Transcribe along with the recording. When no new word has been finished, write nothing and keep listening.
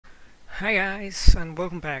Hi guys, and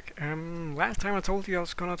welcome back. Last time I told you I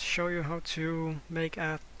was gonna show you how to make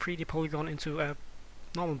a 3D polygon into a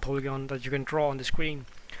normal polygon that you can draw on the screen.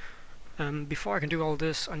 Before I can do all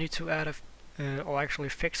this, I need to add or actually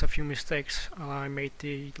fix a few mistakes I made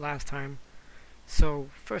the last time. So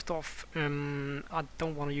first off, I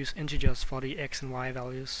don't want to use integers for the x and y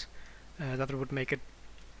values. That would make it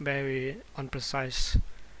very unprecise.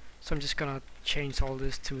 So I'm just gonna change all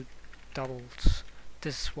this to doubles.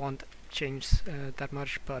 This won't change that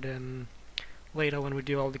much, but later when we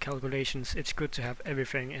do all the calculations, it's good to have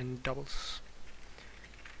everything in doubles.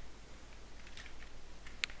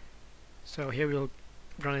 So here we'll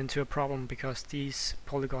run into a problem because these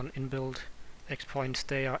polygon inbuilt x points,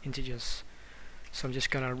 they are integers. So I'm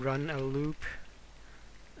just gonna run a loop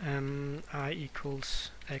I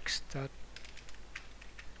equals x dot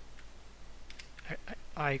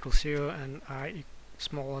I equals 0 and I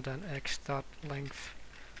smaller than x dot length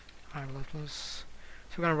I plus.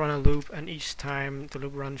 So we're gonna run a loop, and each time the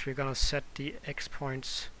loop runs we're gonna set the x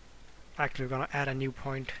points. Actually we're gonna add a new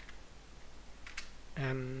point,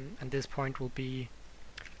 and this point will be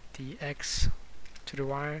the x to the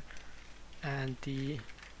y and the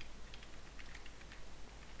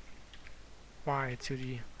y to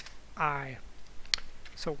the I.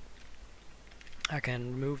 So I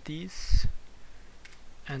can remove these,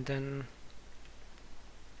 and then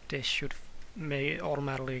this should may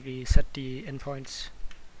automatically set the endpoints.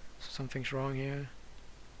 So something's wrong here.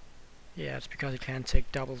 Yeah, it's because it can't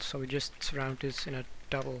take doubles, so we just surround this in a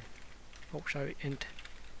double. Oh, sorry, int.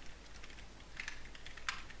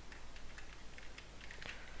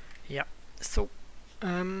 Yeah, so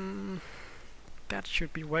that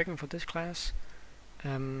should be working for this class.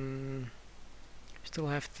 Still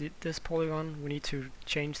have this polygon. We need to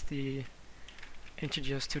change the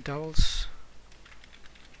integers to doubles.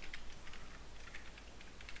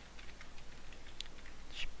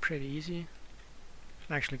 Pretty easy.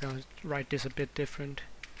 I'm actually gonna write this a bit different,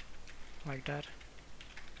 like that.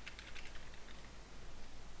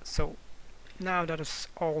 So now that is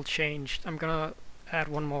all changed, I'm gonna add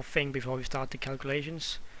one more thing before we start the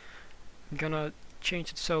calculations. I'm gonna change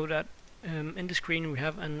it so that in the screen we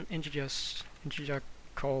have an integer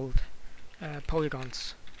called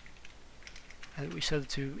polygons, and we set it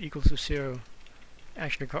to equal to 0.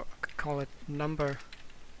 Actually call it number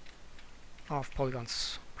of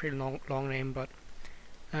polygons. Pretty long name, but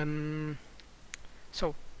so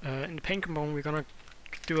in the paint component we're gonna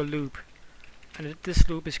do a loop, and this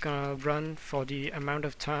loop is gonna run for the amount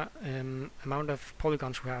of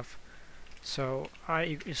polygons we have. So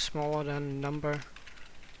I is smaller than number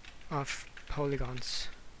of polygons,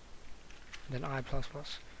 then I plus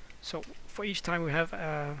plus. So for each time we have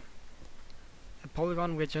a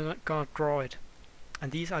polygon, we're just gonna draw it,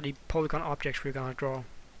 and these are the polygon objects we're gonna draw.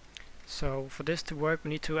 So for this to work we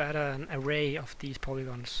need to add an array of these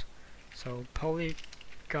polygons. So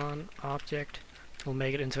polygon object will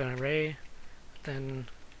make it into an array, then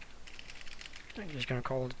I'm just gonna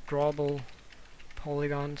call it drawable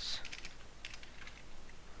polygons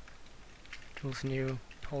equals new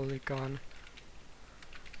polygon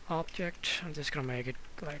object. I'm just gonna make it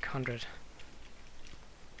like 100.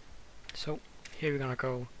 So here we're gonna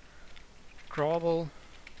go drawable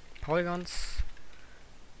polygons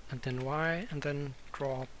and then y, and then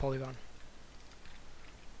draw polygon.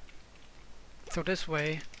 So this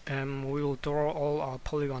way we will draw all our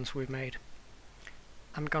polygons we've made.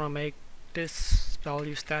 I'm gonna make this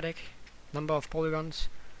value static, number of polygons,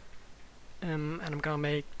 and I'm gonna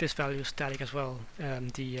make this value static as well.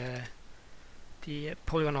 The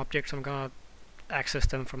polygon objects, I'm gonna access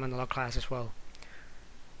them from another class as well.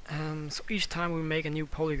 So each time we make a new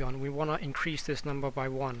polygon we wanna increase this number by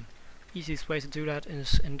 1. Easiest way to do that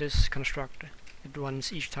is in this constructor. It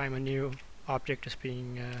runs each time a new object is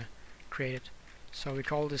being created. So we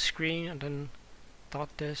call this screen and then dot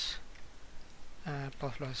this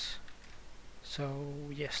plus plus. So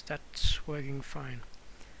yes, that's working fine.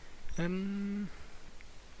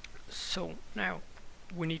 So now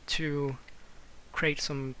we need to create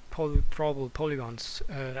some drawable polygons,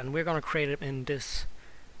 and we're gonna create it in the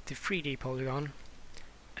 3D polygon.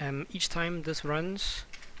 Each time this runs,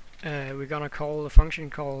 we're gonna call a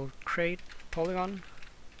function called create polygon,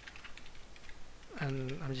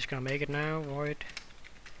 and I'm just gonna make it now, void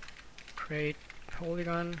create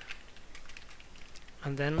polygon,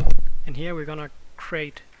 and then in here we're gonna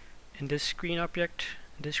create in this screen object,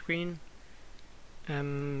 this screen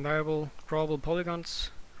variable drawable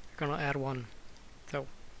polygons. We're gonna add 1. So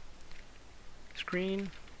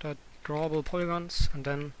screen dot drawable polygons, and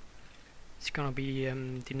then it's gonna be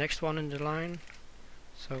the next one in the line.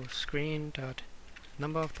 So screen dot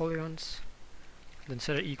number of polygons, then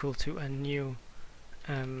set it equal to a new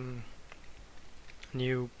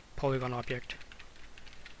new polygon object.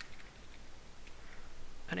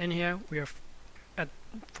 And in here we are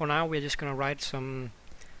for now we're just gonna write some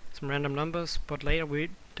random numbers, but later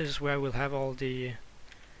this is where we'll have all the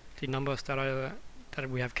numbers that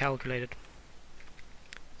we have calculated.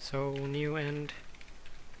 So new end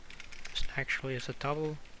actually is a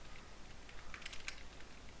double.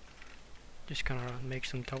 Just gonna make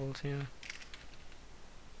some doubles here.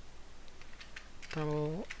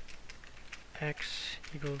 Double x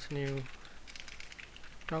equals new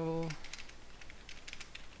double.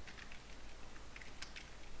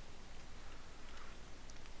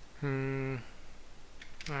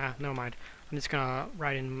 Never mind. I'm just gonna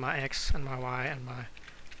write in my x and my y and my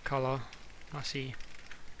color, my C.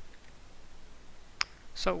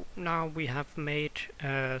 So now we have made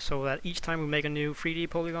so that each time we make a new 3D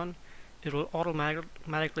polygon, it will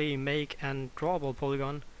automatically make an drawable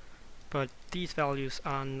polygon, but these values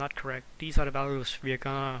are not correct. These are the values we are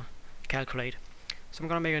gonna calculate. So I'm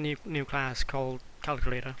gonna make a new class called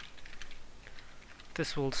calculator.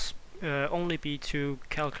 This will only be to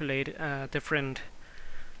calculate different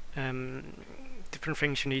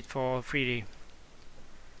things you need for 3D.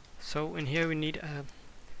 So in here we need a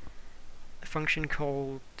function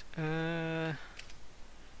called gonna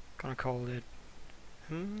call it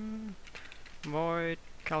void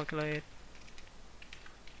calculate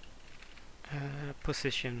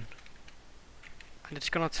position, and it's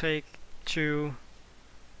gonna take 2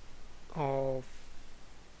 or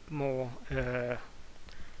more. I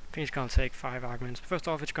think it's gonna take 5 arguments. First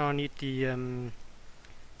off, it's gonna need the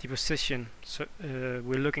position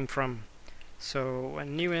we're looking from. So a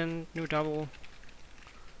new end, new double,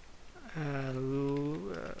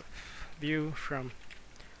 view from,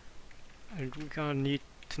 and we're gonna need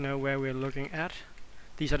to know where we're looking at.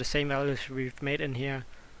 These are the same values we've made in here,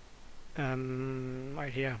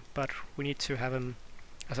 right here, but we need to have them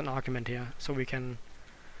as an argument here, so we can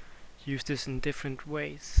use this in different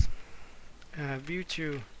ways. View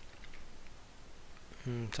to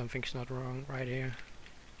something's not wrong right here.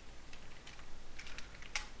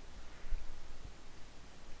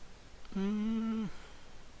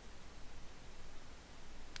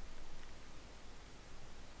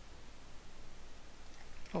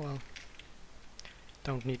 Oh well,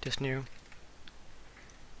 don't need this new.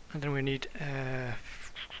 And then we need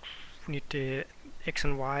the x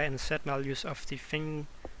and y and z values of the thing,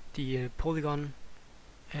 the polygon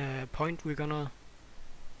point we're gonna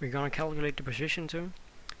calculate the position to.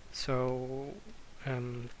 So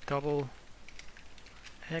double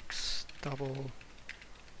x, double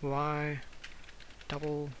y,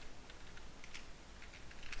 double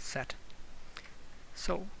z.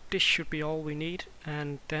 So this should be all we need,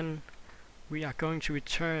 and then we are going to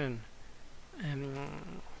return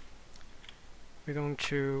we're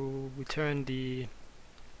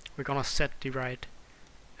gonna set the right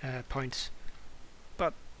points,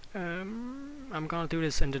 but I'm gonna do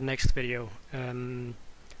this in the next video. I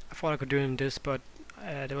thought I could do it in this, but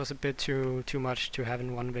there was a bit too much to have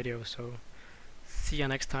in one video, so see you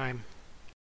next time.